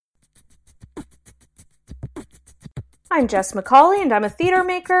I'm Jess McCauley, and I'm a theater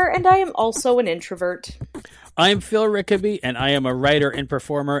maker, and I am also an introvert. I'm Phil Rickaby, and I am a writer and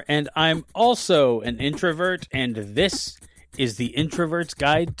performer, and I'm also an introvert, and this is the Introvert's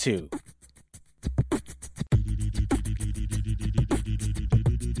Guide to.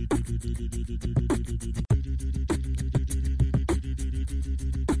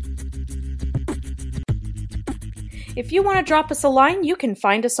 If you want to drop us a line, you can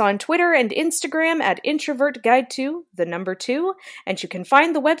find us on Twitter and Instagram at introvertguide2, the number 2, and you can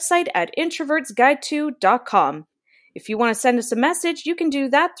find the website at introvertsguide2.com. If you want to send us a message, you can do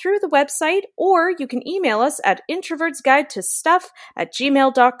that through the website, or you can email us at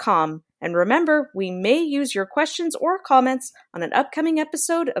introvertsguidetostuff@gmail.com. And remember, we may use your questions or comments on an upcoming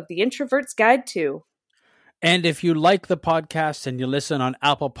episode of the Introvert's Guide to. And if you like the podcast and you listen on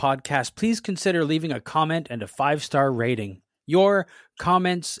Apple Podcasts, please consider leaving a comment and a 5-star rating. Your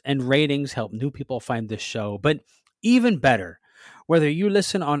comments and ratings help new people find this show. But even better, whether you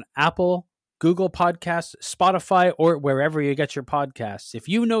listen on Apple, Google Podcasts, Spotify, or wherever you get your podcasts, if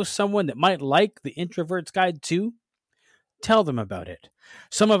you know someone that might like the Introvert's Guide to, tell them about it.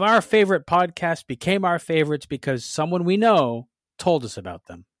 Some of our favorite podcasts became our favorites because someone we know told us about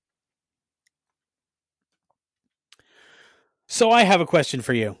them. So I have a question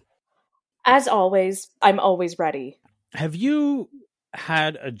for you. As always, I'm always ready. Have you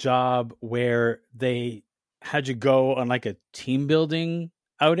had a job where they had you go on like a team building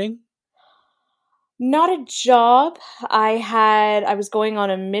outing? Not a job. I was going on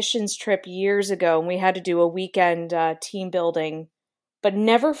a missions trip years ago, and we had to do a weekend team building, but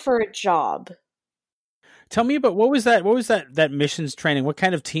never for a job. Tell me about what was that missions training? What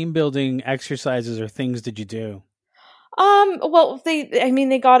kind of team building exercises or things did you do? Well,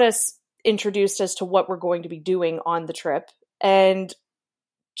 they got us introduced as to what we're going to be doing on the trip, and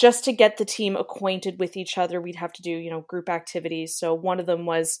just to get the team acquainted with each other, we'd have to do, group activities. So one of them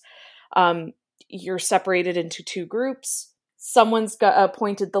was, you're separated into 2 groups. Someone's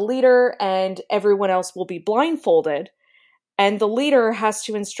appointed the leader, and everyone else will be blindfolded, and the leader has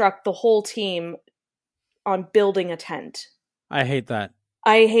to instruct the whole team on building a tent. I hate that.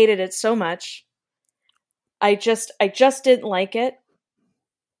 I hated it so much. I just didn't like it.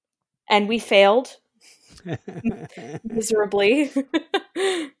 And we failed miserably.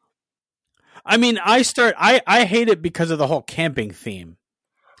 I mean, I hate it because of the whole camping theme.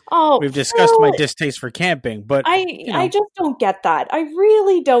 Oh, we've discussed my distaste for camping, but I just don't get that. I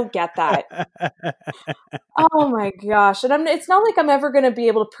really don't get that. Oh my gosh. And it's not like I'm ever going to be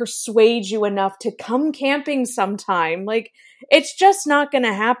able to persuade you enough to come camping sometime. Like, it's just not going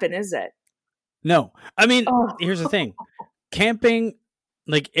to happen, is it? No. I mean, Here's the thing. Camping,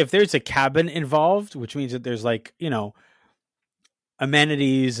 like if there's a cabin involved, which means that there's like,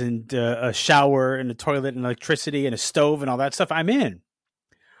 amenities and a shower and a toilet and electricity and a stove and all that stuff, I'm in.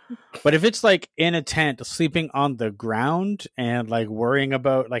 But if it's like in a tent, sleeping on the ground and like worrying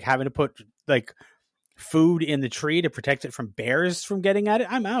about like having to put like food in the tree to protect it from bears from getting at it,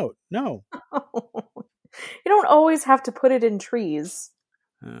 I'm out. No. You don't always have to put it in trees.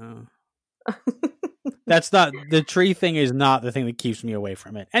 That's not the tree thing is not the thing that keeps me away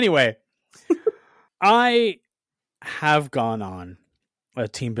from it. Anyway, I have gone on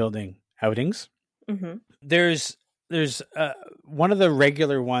team building outings. Mm-hmm. There's one of the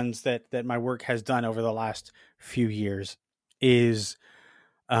regular ones that my work has done over the last few years is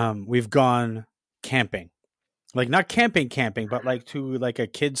we've gone camping, like not camping, but like to like a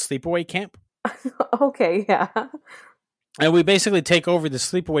kid's sleepaway camp. Okay, yeah. And we basically take over the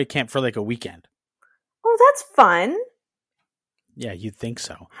sleepaway camp for like a weekend. Oh, that's fun. Yeah, you'd think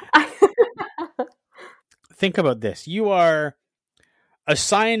so. Think about this. You are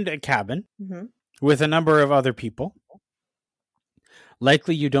assigned a cabin with a number of other people.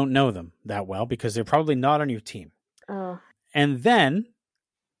 Likely you don't know them that well because they're probably not on your team. Oh. And then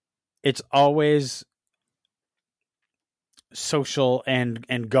it's always social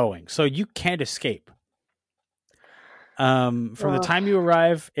and going. So you can't escape. From the time you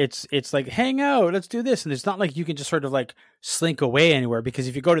arrive, it's like, hang out, let's do this. And it's not like you can just sort of like slink away anywhere because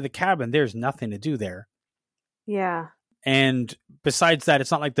if you go to the cabin, there's nothing to do there. Yeah. And besides that,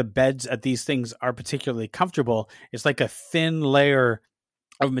 it's not like the beds at these things are particularly comfortable. It's like a thin layer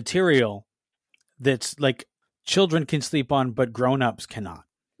of material that's like children can sleep on, but grown-ups cannot.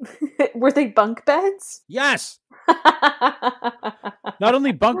 Were they bunk beds? Yes. Not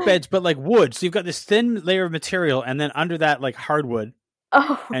only bunk beds, but like wood. So you've got this thin layer of material, and then under that, like hardwood.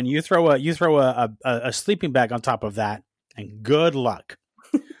 Oh. And you throw a sleeping bag on top of that, and good luck.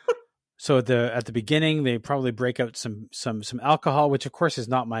 So at the beginning, they probably break out some alcohol, which of course is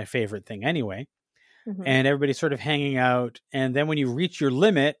not my favorite thing anyway. Mhm. and everybody's sort of hanging out. And then when you reach your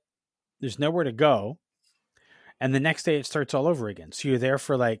limit, there's nowhere to go. And the next day it starts all over again. So you're there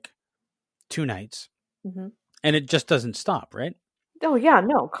for like 2 nights Mhm. and it just doesn't stop, right? Oh yeah,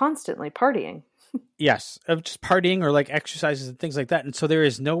 no, constantly partying. Yes, of just partying or like exercises and things like that. And so there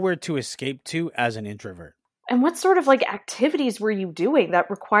is nowhere to escape to as an introvert. And what sort of like activities were you doing that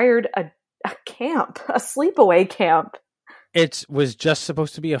required a camp, a sleepaway camp? It was just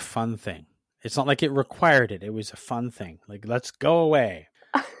supposed to be a fun thing. It's not like it required it. It was a fun thing. Like, let's go away.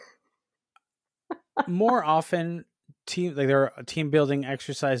 More often, there are team building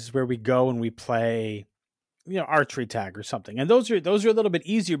exercises where we go and we play, archery tag or something. And those are a little bit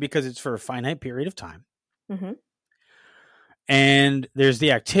easier because it's for a finite period of time. Mm-hmm. And there's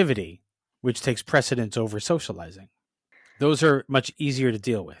the activity, which takes precedence over socializing. Those are much easier to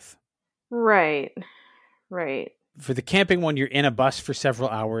deal with. Right. Right. For the camping one, you're in a bus for several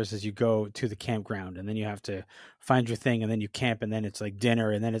hours as you go to the campground, and then you have to find your thing, and then you camp, and then it's like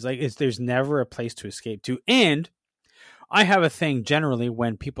dinner, and then it's like there's never a place to escape to. And I have a thing generally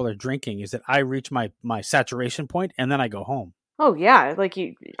when people are drinking is that I reach my saturation point, and then I go home. Oh yeah, like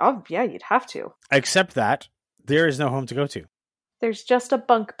you'd have to. Except that there is no home to go to. There's just a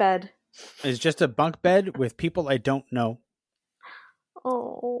bunk bed. It's just a bunk bed with people I don't know.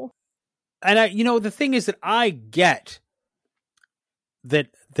 Oh. And the thing is that I get that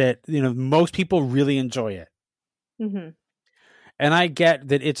most people really enjoy it. Mm-hmm. And I get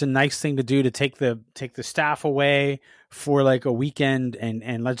that it's a nice thing to do to take the staff away for like a weekend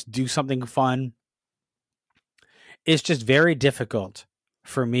and let's do something fun. It's just very difficult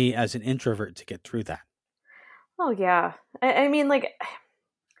for me as an introvert to get through that. Oh yeah. I mean, like,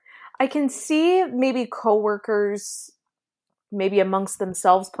 I can see maybe coworkers maybe amongst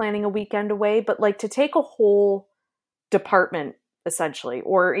themselves planning a weekend away, but like to take a whole department essentially,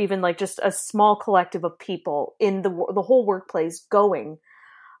 or even like just a small collective of people in the whole workplace going,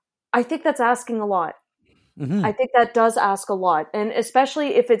 I think that's asking a lot. Mm-hmm. I think that does ask a lot. And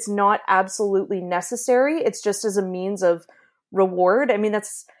especially if it's not absolutely necessary, it's just as a means of reward. I mean,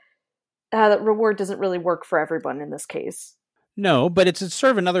 that reward doesn't really work for everyone in this case. No, but it's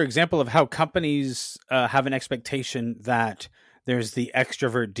sort of another example of how companies have an expectation that there's the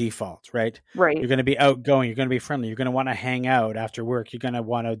extrovert default, right? Right. You're going to be outgoing. You're going to be friendly. You're going to want to hang out after work. You're going to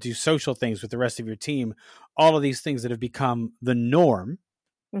want to do social things with the rest of your team. All of these things that have become the norm,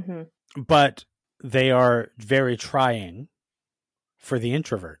 Mm-hmm. but they are very trying for the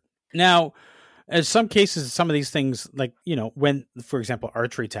introvert. Now, in some cases, some of these things, like, when, for example,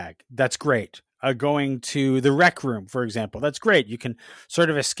 archery tag, that's great. Going to the rec room, for example, that's great. You can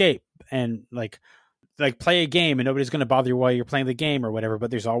sort of escape and like play a game and nobody's going to bother you while you're playing the game or whatever. But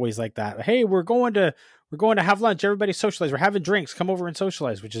there's always like that. Hey, we're going to have lunch. Everybody socialize. We're having drinks. Come over and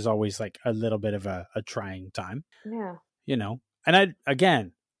socialize, which is always like a little bit of a trying time. Yeah. And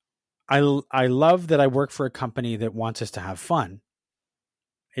I love that I work for a company that wants us to have fun.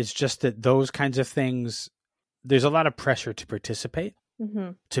 It's just that those kinds of things, there's a lot of pressure to participate,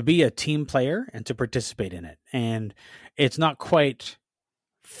 Mm-hmm. to be a team player and to participate in it. And it's not quite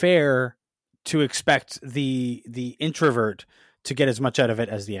fair to expect the introvert to get as much out of it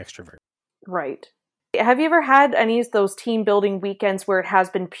as the extrovert. Right. Have you ever had any of those team building weekends where it has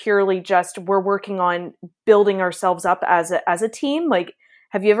been purely just we're working on building ourselves up as a team? Like,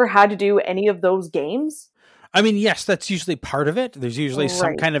 have you ever had to do any of those games? I mean, yes, that's usually part of it. There's usually some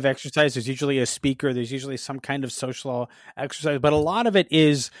Right. kind of exercise. There's usually a speaker. There's usually some kind of social exercise. But a lot of it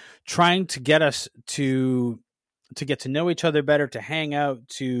is trying to get us to get to know each other better, to hang out,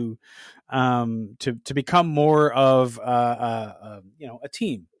 to become more of a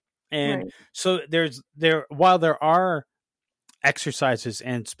team. And Right. so while there are exercises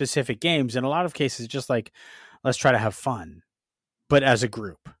and specific games, in a lot of cases, just like, let's try to have fun, but as a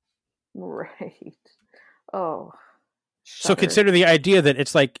group. Right. Oh. So Shudder. consider the idea that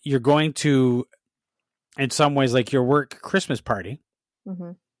it's like you're going to, in some ways, like your work Christmas party,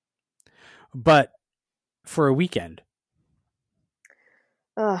 Mm-hmm. but for a weekend.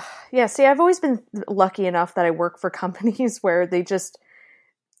 Yeah, see, I've always been lucky enough that I work for companies where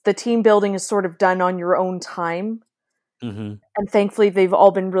the team building is sort of done on your own time. Mm-hmm. And thankfully, they've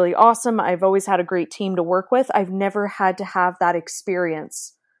all been really awesome. I've always had a great team to work with. I've never had to have that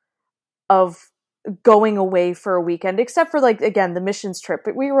experience of going away for a weekend, except for like, again, the missions trip.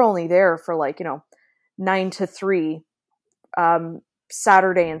 But we were only there for 9 to 3,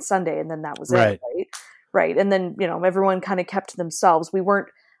 Saturday and Sunday. And then that was Right. it. Right. And then, everyone kind of kept to themselves. We weren't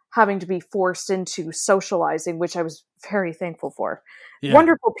having to be forced into socializing, which I was very thankful for. Yeah.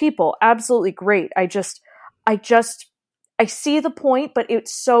 Wonderful people. Absolutely great. I just I see the point, but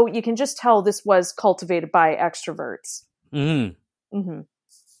it's so, you can just tell this was cultivated by extroverts. Mm-hmm. Mm-hmm.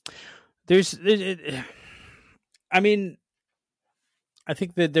 I mean, I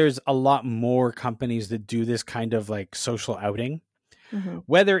think that there's a lot more companies that do this kind of like social outing. Mm-hmm.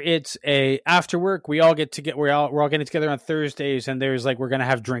 Whether it's after work, we're all getting together on Thursdays, and there's like we're gonna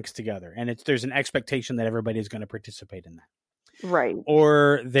have drinks together, and there's an expectation that everybody's going to participate in that. Right.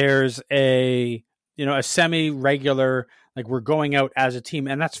 Or there's a semi-regular, like we're going out as a team,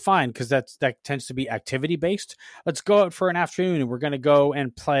 and that's fine because that tends to be activity based. Let's go out for an afternoon and we're going to go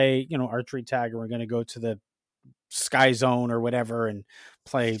and play, archery tag, or we're going to go to the Sky Zone or whatever and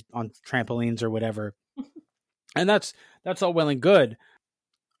play on trampolines or whatever. And that's all well and good.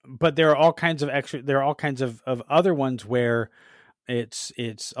 But there are all kinds of other ones where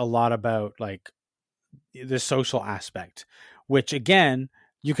it's a lot about like the social aspect, which again,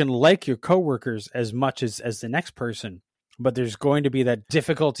 you can like your coworkers as much as the next person, but there's going to be that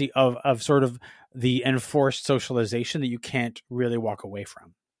difficulty of sort of the enforced socialization that you can't really walk away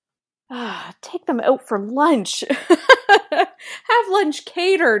from. Take them out for lunch. Have lunch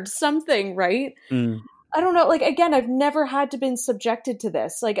catered, something, right? I don't know. Like, again, I've never had to been subjected to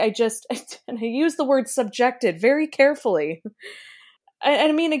this. Like, and I use the word subjected very carefully.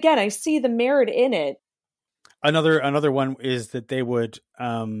 I mean, again, I see the merit in it. Another one is that they would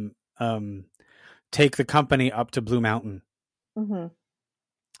take the company up to Blue Mountain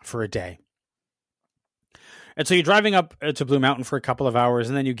for a day. And so you're driving up to Blue Mountain for a couple of hours,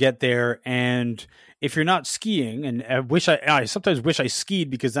 and then you get there, and if you're not skiing, and I sometimes wish I skied,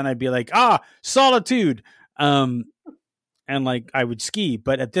 because then I'd be like, solitude. And like I would ski,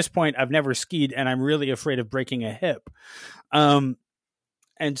 but at this point I've never skied and I'm really afraid of breaking a hip. And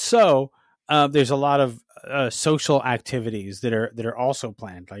so there's a lot of social activities that are also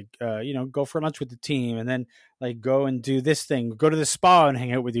planned, like go for lunch with the team, and then like go and do this thing, go to the spa and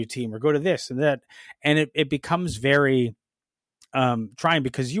hang out with your team, or go to this and that, and it becomes very trying,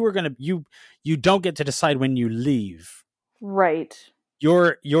 because you don't get to decide when you leave. Right.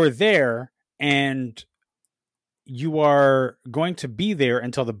 You're there, and you are going to be there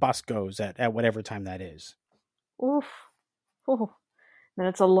until the bus goes at whatever time that is. Oof. Ooh. And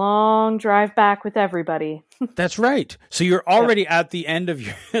it's a long drive back with everybody. That's right. So you're already at the end of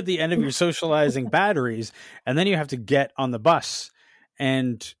your socializing batteries, and then you have to get on the bus,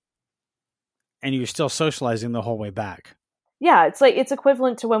 and you're still socializing the whole way back. Yeah, it's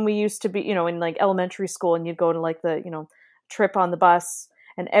equivalent to when we used to be, in like elementary school, and you'd go to like the, trip on the bus,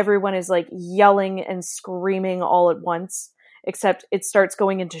 and everyone is like yelling and screaming all at once, except it starts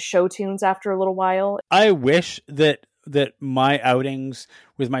going into show tunes after a little while. I wish that my outings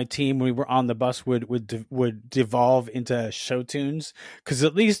with my team when we were on the bus would devolve into show tunes, because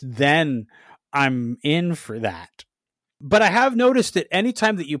at least then I'm in for that. But I have noticed that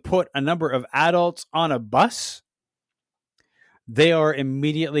anytime that you put a number of adults on a bus, they are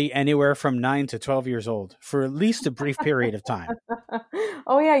immediately anywhere from 9 to 12 years old for at least a brief period of time.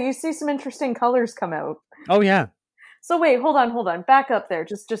 Oh yeah, you see some interesting colors come out. Oh yeah. So wait, hold on. Back up there.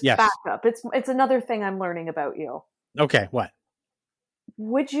 Just yes. Back up. It's another thing I'm learning about you. Okay, what?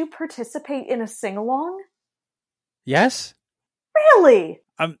 Would you participate in a sing-along? Yes. Really?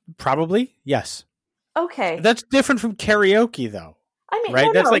 Probably, yes. Okay. That's different from karaoke, though. I mean,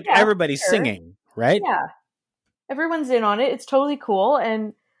 right? That's like everybody singing, right? Yeah. Everyone's in on it. It's totally cool.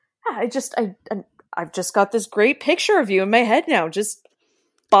 And I've just got this great picture of you in my head now, just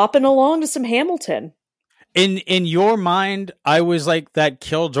bopping along to some Hamilton. In your mind, I was like that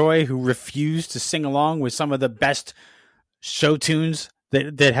killjoy who refused to sing along with some of the best show tunes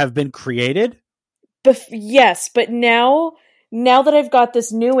that have been created. Yes, but now that I've got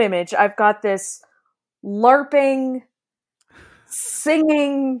this new image, I've got this LARPing,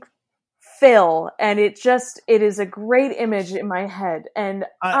 singing Phil, and it is a great image in my head, and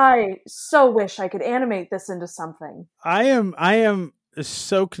I so wish I could animate this into something. I am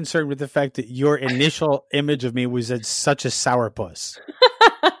so concerned with the fact that your initial image of me was as such a sourpuss.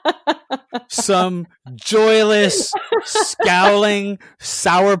 Some joyless, scowling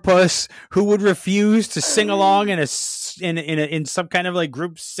sourpuss who would refuse to sing along in some kind of like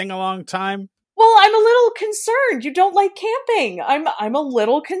group sing along time. Well, I'm a little concerned. You don't like camping. I'm a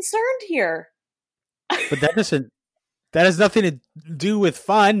little concerned here. But that has nothing to do with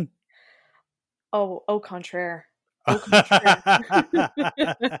fun. Au contraire. I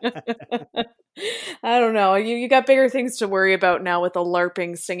don't know. You got bigger things to worry about now with the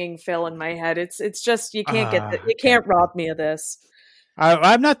LARPing singing Phil in my head. It's just you can't you can't rob me of this.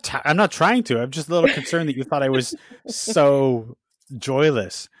 I'm not trying to. I'm just a little concerned that you thought I was so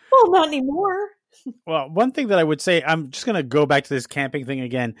joyless. Well, not anymore. Well, one thing that I would say, I'm just going to go back to this camping thing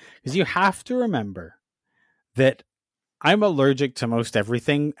again, because you have to remember that I'm allergic to most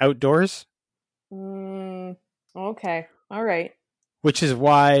everything outdoors, Okay. All right. which is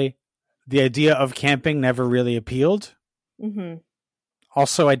why the idea of camping never really appealed. Mm-hmm.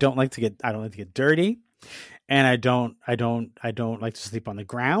 Also, I don't like to get dirty, and I don't like to sleep on the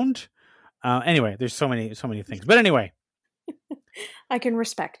ground. Anyway, there's so many things. But anyway, I can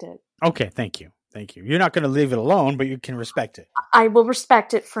respect it. okay, thank you. You're not going to leave it alone, but you can respect it. I will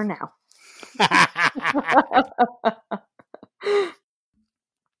respect it for now.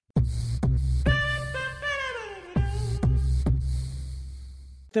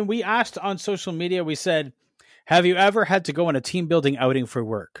 Then we asked on social media, we said, have you ever had to go on a team building outing for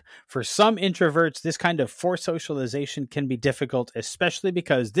work? For some introverts, this kind of forced socialization can be difficult, especially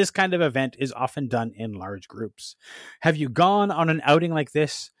because this kind of event is often done in large groups. Have you gone on an outing like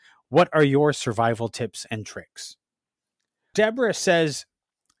this? What are your survival tips and tricks? Deborah says,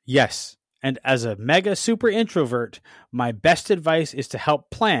 yes. And as a mega super introvert, my best advice is to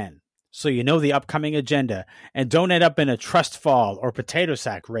help plan so you know the upcoming agenda and don't end up in a trust fall or potato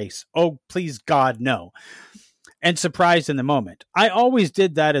sack race. Oh, please, God, no. And surprised in the moment. I always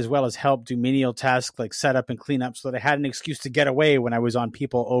did that, as well as help do menial tasks like setup and cleanup so that I had an excuse to get away when I was on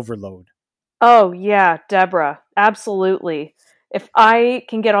people overload. Oh, yeah, Deborah. Absolutely. If I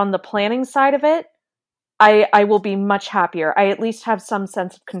can get on the planning side of it, I will be much happier. I at least have some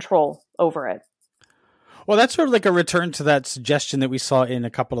sense of control over it. Well, that's sort of like a return to that suggestion that we saw in a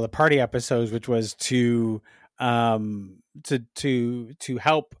couple of the party episodes, which was to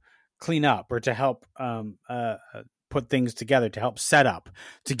help clean up or to help put things together, to help set up,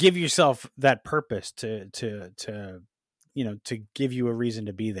 to give yourself that purpose, to give you a reason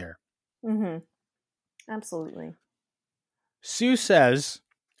to be there. Mm-hmm. Absolutely. Sue says,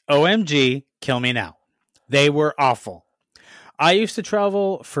 OMG, kill me now. They were awful. I used to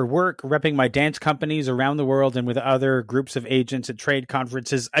travel for work, repping my dance companies around the world and with other groups of agents at trade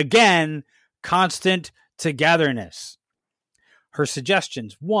conferences. Again, constant togetherness. Her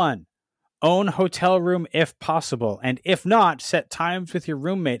suggestions: 1, own hotel room if possible, and if not, set times with your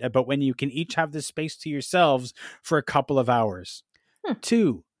roommate about when you can each have the space to yourselves for a couple of hours.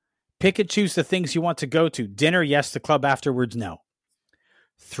 2, pick and choose the things you want to go to. Dinner, yes. The club afterwards, no.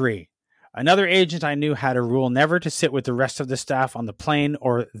 3, another agent I knew had a rule never to sit with the rest of the staff on the plane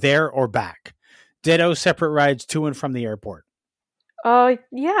or there or back. Ditto separate rides to and from the airport.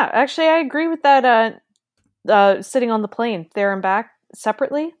 Yeah, actually, I agree with that. Sitting on the plane there and back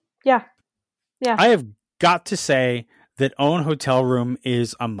separately. Yeah. I have got to say that own hotel room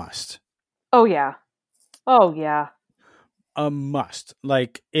is a must. Oh yeah. A must.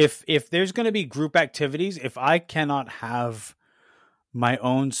 Like if there's going to be group activities, if I cannot have my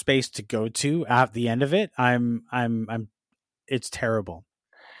own space to go to at the end of it, I'm it's terrible.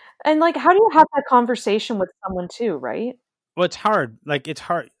 And like, how do you have that conversation with someone too, right? Well, it's hard. Like it's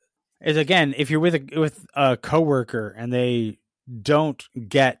hard. Is again, if you're with a coworker and they don't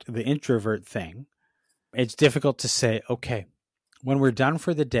get the introvert thing, it's difficult to say, okay, when we're done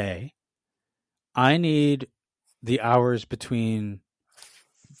for the day, I need the hours between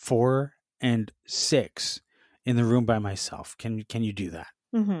 4 and 6 in the room by myself. Can you do that?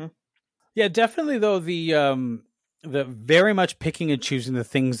 Mm-hmm. Yeah, definitely. Though the very much picking and choosing the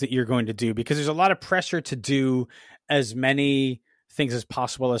things that you're going to do, because there's a lot of pressure to do as many things as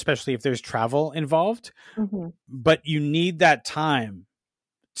possible, especially if there's travel involved. Mm-hmm. But you need that time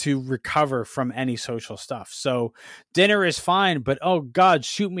to recover from any social stuff. So dinner is fine, but oh God,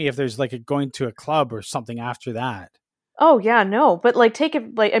 shoot me if there's like going to a club or something after that. Oh yeah, no, but like take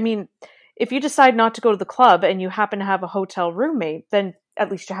it like, I mean, if you decide not to go to the club and you happen to have a hotel roommate, then at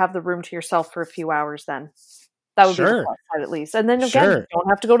least you have the room to yourself for a few hours then. That would be the plus side at least. And then again, you don't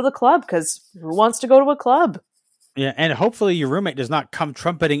have to go to the club, because who wants to go to a club? Yeah, and hopefully your roommate does not come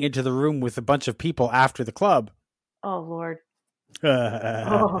trumpeting into the room with a bunch of people after the club. Oh, Lord.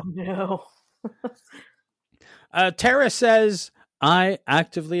 Oh, no. Tara says, I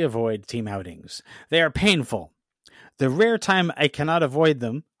actively avoid team outings. They are painful. The rare time I cannot avoid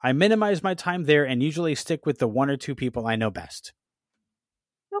them, I minimize my time there and usually stick with the 1 or 2 people I know best.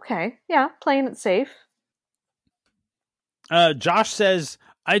 Okay, yeah, playing it safe. Josh says,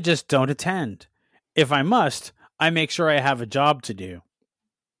 I just don't attend. If I must, I make sure I have a job to do.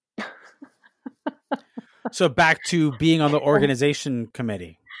 So back to being on the organization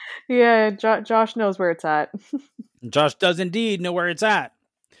committee. Yeah, Josh knows where it's at. Josh does indeed know where it's at.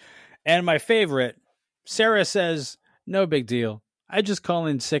 And my favorite, Sarah says, no big deal. I just call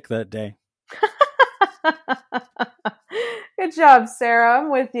in sick that day. Good job, Sarah. I'm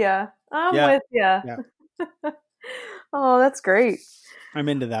with you. I'm Yeah. with you. Yeah. Oh, that's great. I'm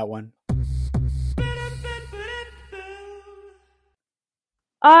into that one.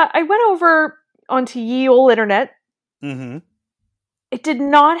 I went over onto ye ol' internet. Mm-hmm. It did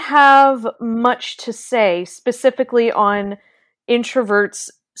not have much to say specifically on introverts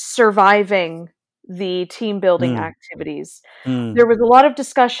surviving the team building Mm. activities. Mm. There was a lot of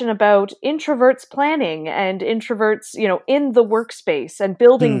discussion about introverts planning and introverts, in the workspace and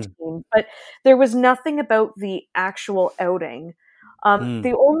building Mm. teams, but there was nothing about the actual outing. Mm.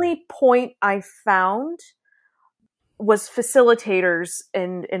 The only point I found was facilitators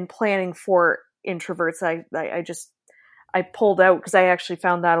in planning for introverts. I pulled out because I actually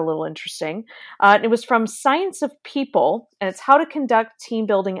found that a little interesting. It was from Science of People, and it's how to conduct team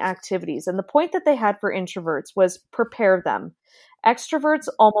building activities. And the point that they had for introverts was prepare them. Extroverts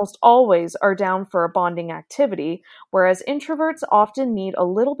almost always are down for a bonding activity, whereas introverts often need a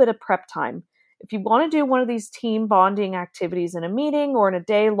little bit of prep time. If you want to do one of these team bonding activities in a meeting or in a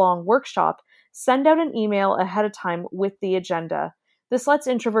day long workshop, send out an email ahead of time with the agenda. This lets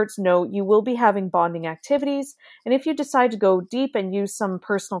introverts know you will be having bonding activities, and if you decide to go deep and use some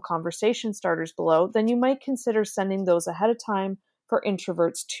personal conversation starters below, then you might consider sending those ahead of time for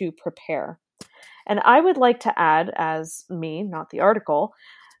introverts to prepare. And I would like to add, as me, not the article,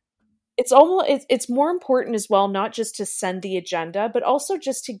 it's more important as well, not just to send the agenda, but also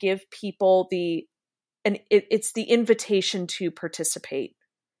just to give people it's the invitation to participate.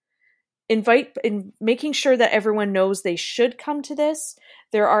 Invite in making sure that everyone knows they should come to this.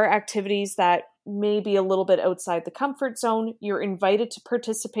 There are activities that may be a little bit outside the comfort zone. You're invited to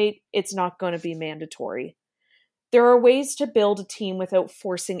participate. It's not going to be mandatory. There are ways to build a team without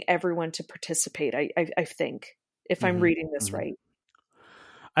forcing everyone to participate. I think, if I'm Mm-hmm. reading this Mm-hmm. right.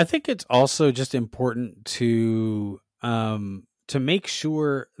 I think it's also just important to make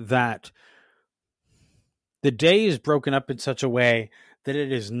sure that the day is broken up in such a way that it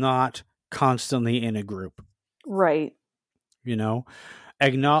is not constantly in a group. Right.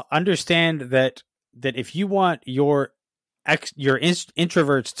 Understand that if you want your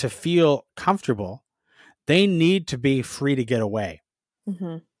introverts to feel comfortable, they need to be free to get away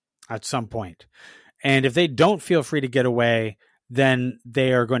Mm-hmm. at some point. And if they don't feel free to get away, then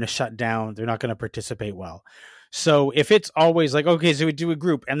they are going to shut down. They're not going to participate well. So if it's always like, okay, so we do a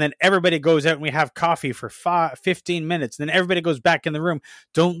group and then everybody goes out and we have coffee for 15 minutes, then everybody goes back in the room.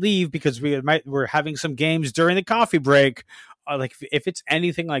 Don't leave because we're having some games during the coffee break. Like if it's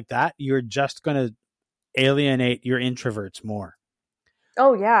anything like that, you're just going to alienate your introverts more.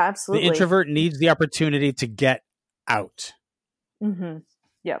 Oh yeah, The absolutely. introvert needs the opportunity to get out. Mm-hmm.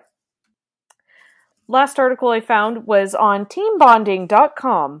 Yep. Last article I found was on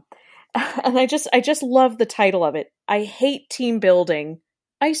teambonding.com. And I just love the title of it. I hate team building.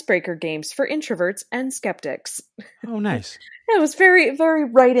 Icebreaker games for introverts and skeptics. Oh, nice. It was very, very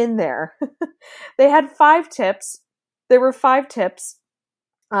right in there. They had 5 tips. There were 5 tips.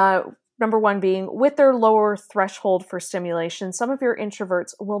 Number 1 being, with their lower threshold for stimulation, some of your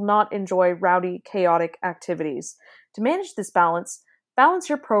introverts will not enjoy rowdy, chaotic activities. To manage this balance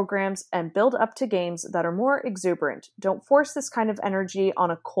your programs and build up to games that are more exuberant. Don't force this kind of energy on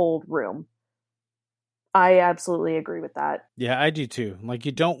a cold room. I absolutely agree with that. Yeah, I do too. Like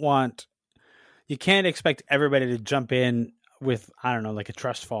you can't expect everybody to jump in with, I don't know, like a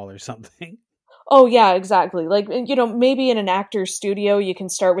trust fall or something. Oh yeah, exactly. Like, maybe in an actor's studio you can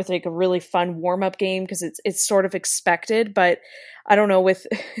start with like a really fun warm-up game because it's sort of expected, but I don't know, with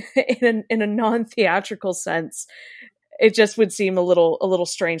in a non-theatrical sense, it just would seem a little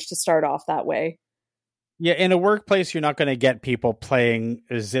strange to start off that way. Yeah, in a workplace, you're not going to get people playing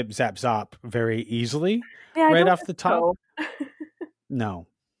Zip Zap Zop very easily right off the top. So. No.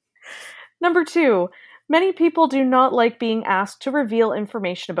 Number 2, many people do not like being asked to reveal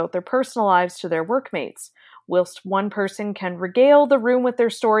information about their personal lives to their workmates. Whilst one person can regale the room with their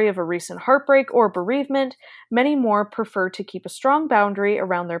story of a recent heartbreak or bereavement, many more prefer to keep a strong boundary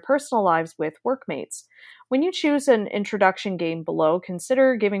around their personal lives with workmates. When you choose an introduction game below,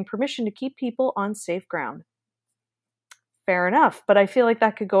 consider giving permission to keep people on safe ground. Fair enough, but I feel like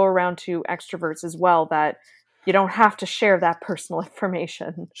that could go around to extroverts as well, that you don't have to share that personal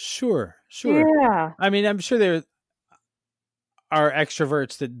information. Sure. Yeah. I mean, I'm sure there are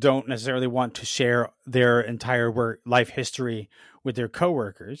extroverts that don't necessarily want to share their entire work life history with their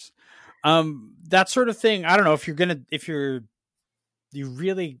coworkers. That sort of thing. I don't know if you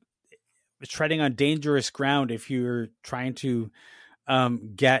really treading on dangerous ground if you're trying to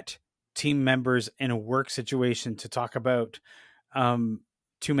get team members in a work situation to talk about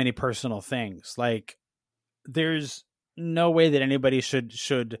too many personal things. Like there's no way that anybody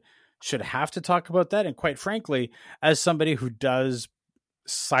should should have to talk about that. And quite frankly, as somebody who does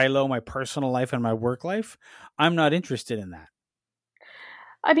silo my personal life and my work life, I'm not interested in that.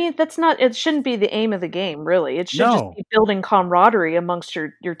 I mean, it shouldn't be the aim of the game, really. It should just No. be building camaraderie amongst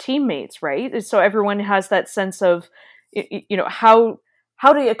your teammates, right? So everyone has that sense of,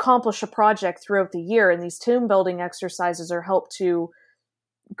 how to accomplish a project throughout the year. And these team building exercises are help to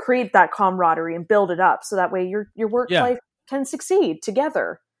create that camaraderie and build it up. So that way your work Yeah. life can succeed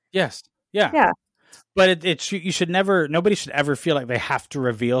together. Yes. Yeah. Yeah. But nobody should ever feel like they have to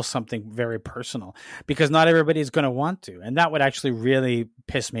reveal something very personal, because not everybody is going to want to. And that would actually really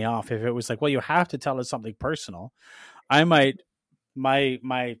piss me off if it was like, well, you have to tell us something personal. I might, my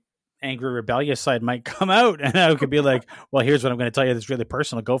angry, rebellious side might come out, and I could be like, well, here's what I'm going to tell you that's really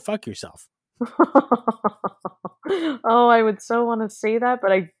personal. Go fuck yourself. Oh, I would so want to say that,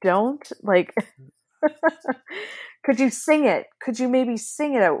 but I don't. Like, could you sing it? Could you maybe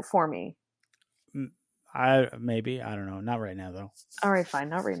sing it out for me? I don't know. Not right now, though. All right, fine.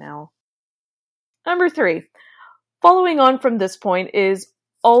 Not right now. Number 3. Following on from this point is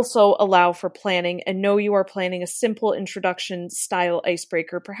also allow for planning and know you are planning a simple introduction style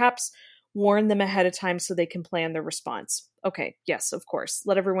icebreaker. Perhaps warn them ahead of time so they can plan their response. Okay, yes, of course.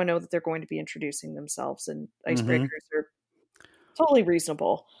 Let everyone know that they're going to be introducing themselves, and icebreakers are totally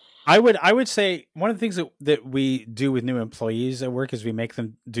reasonable. I would say one of the things that we do with new employees at work is we make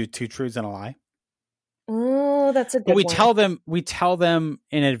them do 2 truths and a lie. Oh, that's a good But we one. tell them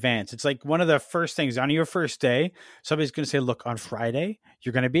in advance. It's like one of the first things on your first day, somebody's going to say, look, on Friday,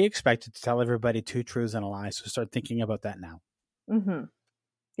 you're going to be expected to tell everybody 2 truths and a lie. So start thinking about that now. Mm-hmm.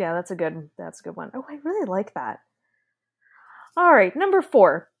 Yeah, that's a good one. Oh, I really like that. All right, number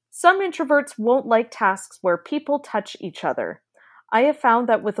 4. Some introverts won't like tasks where people touch each other. I have found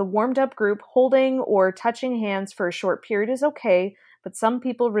that with a warmed up group, holding or touching hands for a short period is okay, but some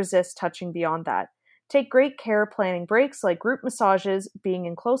people resist touching beyond that. Take great care planning breaks like group massages, being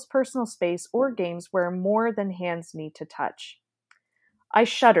in close personal space, or games where more than hands need to touch. I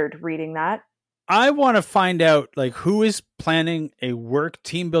shuddered reading that. I want to find out like who is planning a work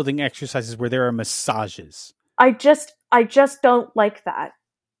team building exercises where there are massages. I just don't like that.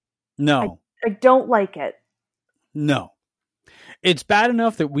 No. I don't like it. No. It's bad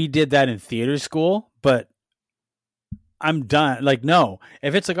enough that we did that in theater school, but I'm done. Like, no.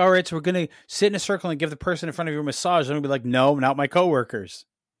 If it's like, all right, so we're going to sit in a circle and give the person in front of you a massage, I'm going to be like, no, not my coworkers.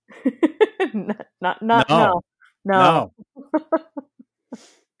 No.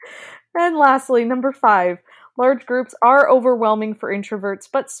 And lastly, number 5, large groups are overwhelming for introverts,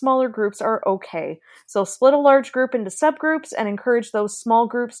 but smaller groups are okay. So split a large group into subgroups and encourage those small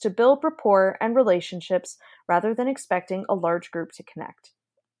groups to build rapport and relationships rather than expecting a large group to connect.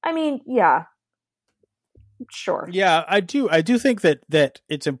 I mean, yeah. Sure. Yeah, I do. I do think that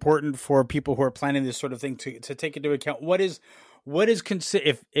it's important for people who are planning this sort of thing to take into account if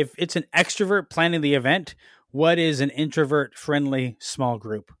it's an extrovert planning the event, what is an introvert friendly small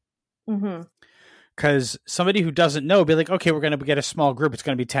group? Mm-hmm. Because somebody who doesn't know be like, okay, we're going to get a small group. It's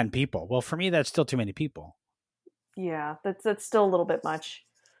going to be 10 people. Well, for me, that's still too many people. Yeah, that's still a little bit much.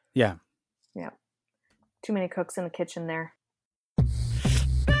 Yeah. Yeah. Too many cooks in the kitchen there.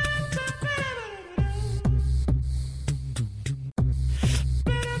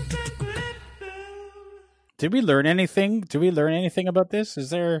 Did we learn anything? About this? Is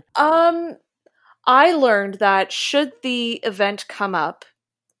there... I learned that should the event come up,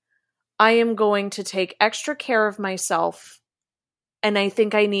 I am going to take extra care of myself, and I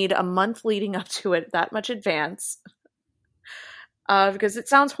think I need a month leading up to it, that much advance, because it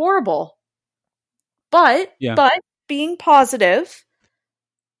sounds horrible. But being positive,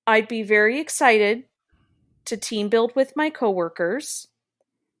 I'd be very excited to team build with my coworkers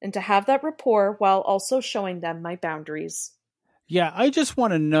and to have that rapport while also showing them my boundaries. Yeah, I just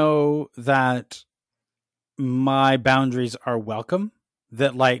want to know that my boundaries are welcome.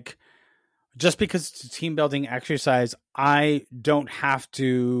 That, like, just because it's a team building exercise, I don't have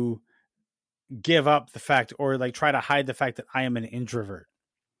to give up the fact or like try to hide the fact that I am an introvert.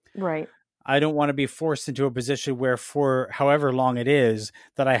 Right. I don't want to be forced into a position where for however long it is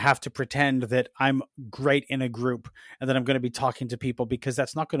that I have to pretend that I'm great in a group and that I'm going to be talking to people, because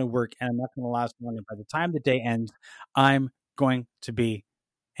that's not going to work and I'm not going to last long. And by the time the day ends, I'm going to be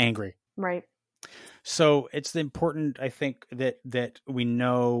angry. Right. So it's important, I think, that we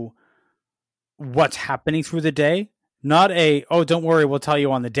know what's happening through the day. Not don't worry, we'll tell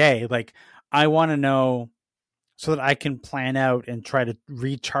you on the day. Like, I want to know so that I can plan out and try to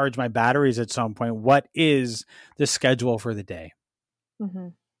recharge my batteries at some point. What is the schedule for the day? Mm-hmm.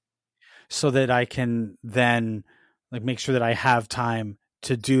 So that I can then like make sure that I have time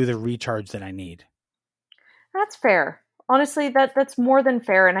to do the recharge that I need. That's fair. Honestly, that's more than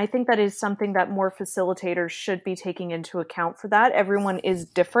fair, and I think that is something that more facilitators should be taking into account for that. Everyone is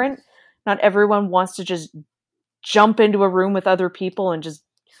different. Not everyone wants to just jump into a room with other people and just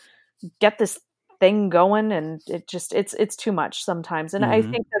get this thing going, and it's too much sometimes. And I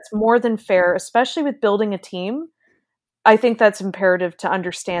think that's more than fair, especially with building a team. I think that's imperative to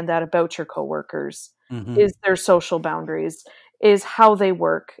understand that about your coworkers, is their social boundaries, is how they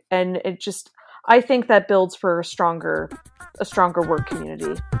work. And I think that builds for a stronger work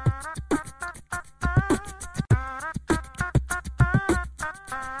community.